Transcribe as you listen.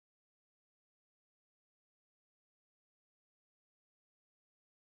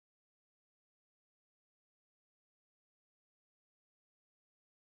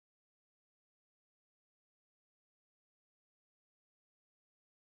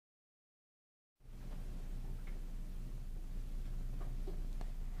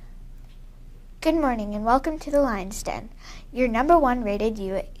Good morning and welcome to the Lion's Den, your #1 rated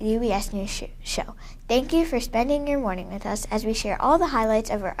UES news show. Thank you for spending your morning with us as we share all the highlights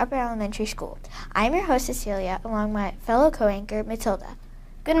of our upper elementary school. I am your host Cecilia, along with my fellow co-anchor Matilda.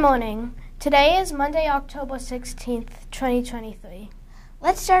 Good morning. Today is Monday, October 16th, 2023.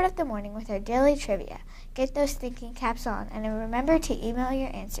 Let's start off the morning with our daily trivia. Get those thinking caps on and remember to email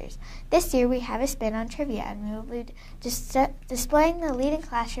your answers. This year we have a spin on trivia and we will be displaying the leading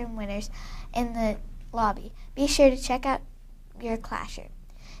classroom winners in the lobby. Be sure to check out your classroom.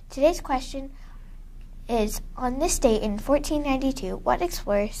 Today's question is, on this date in 1492, what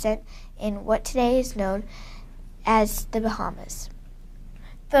explorer set in what today is known as the Bahamas?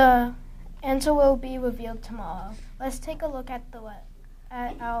 The answer will be revealed tomorrow. Let's take a look at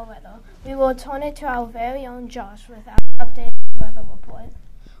our weather. We will turn it to our very own Josh with our updated weather report.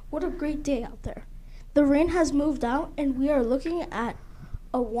 What a great day out there. The rain has moved out and we are looking at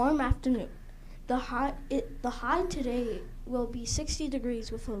a warm afternoon. The high today will be 60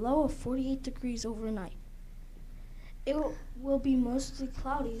 degrees with a low of 48 degrees overnight. It will be mostly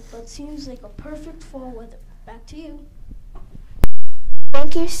cloudy, but seems like a perfect fall weather. Back to you.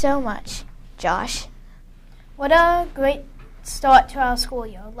 Thank you so much, Josh. What a great start to our school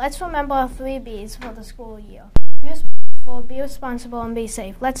year. Let's remember our 3 B's for the school year. Be responsible, and be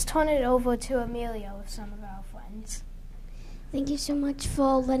safe. Let's turn it over to Amelia with some of our friends. Thank you so much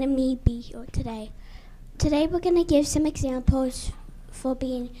for letting me be here today. Today we're going to give some examples for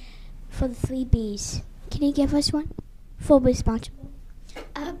the 3 B's. Can you give us one? For responsible.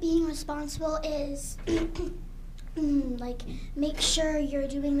 Being responsible is like make sure you're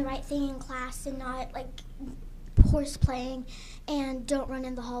doing the right thing in class and not like horse playing, and don't run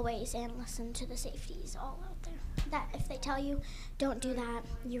in the hallways, and listen to the safeties all out there. That if they tell you don't do that,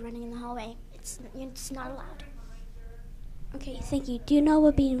 you're running in the hallway. It's not allowed. Okay, thank you. Do you know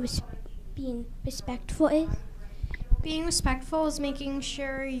what being respectful is? Being respectful is making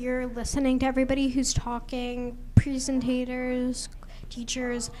sure you're listening to everybody who's talking, presentators,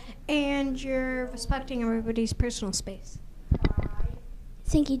 teachers, and you're respecting everybody's personal space.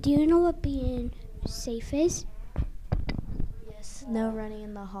 Thank you. Do you know what being safe is? Yes, no running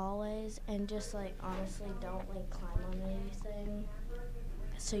in the hallways, and just honestly don't climb on anything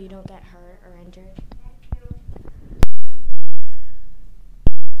so you don't get hurt or injured.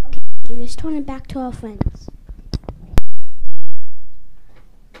 Let's turn it back to our friends.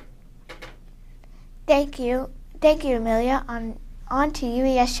 Thank you, Amelia. On to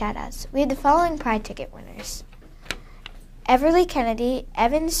UES shoutouts. We have the following Pride Ticket winners: Everly Kennedy,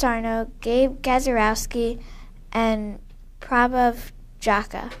 Evan Sarno, Gabe Gazarowski, and Prabhav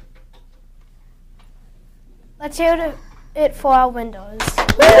Jaka. Let's hear it for our windows.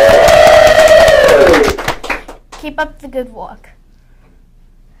 Keep up the good work.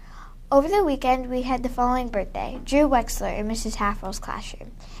 Over the weekend, we had the following birthday: Drew Wexler in Mrs. Halfwell's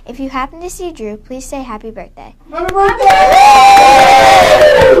classroom. If you happen to see Drew, please say happy birthday. Happy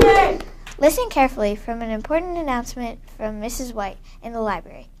birthday! Listen carefully from an important announcement from Mrs. White in the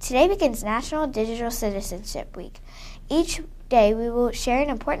library. Today begins National Digital Citizenship Week. Each day we will share an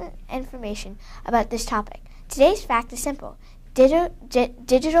important information about this topic. Today's fact is simple.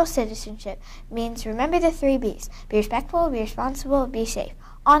 Digital citizenship means remember the 3 B's. Be respectful, be responsible, be safe.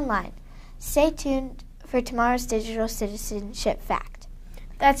 Online. Stay tuned for tomorrow's digital citizenship fact.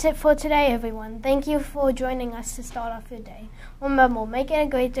 That's it for today, everyone. Thank you for joining us to start off your day. Remember, make it a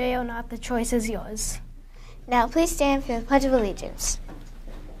great day or not, the choice is yours. Now please stand for the Pledge of Allegiance.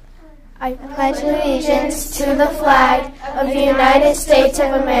 I pledge allegiance to the flag of the United States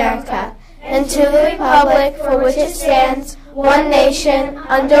of America and to the republic for which it stands, one nation,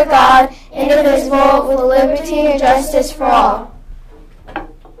 under God, indivisible, with liberty and justice for all.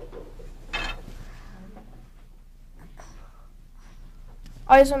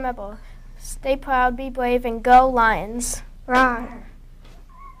 Always remember, stay proud, be brave, and go Lions. Rawr.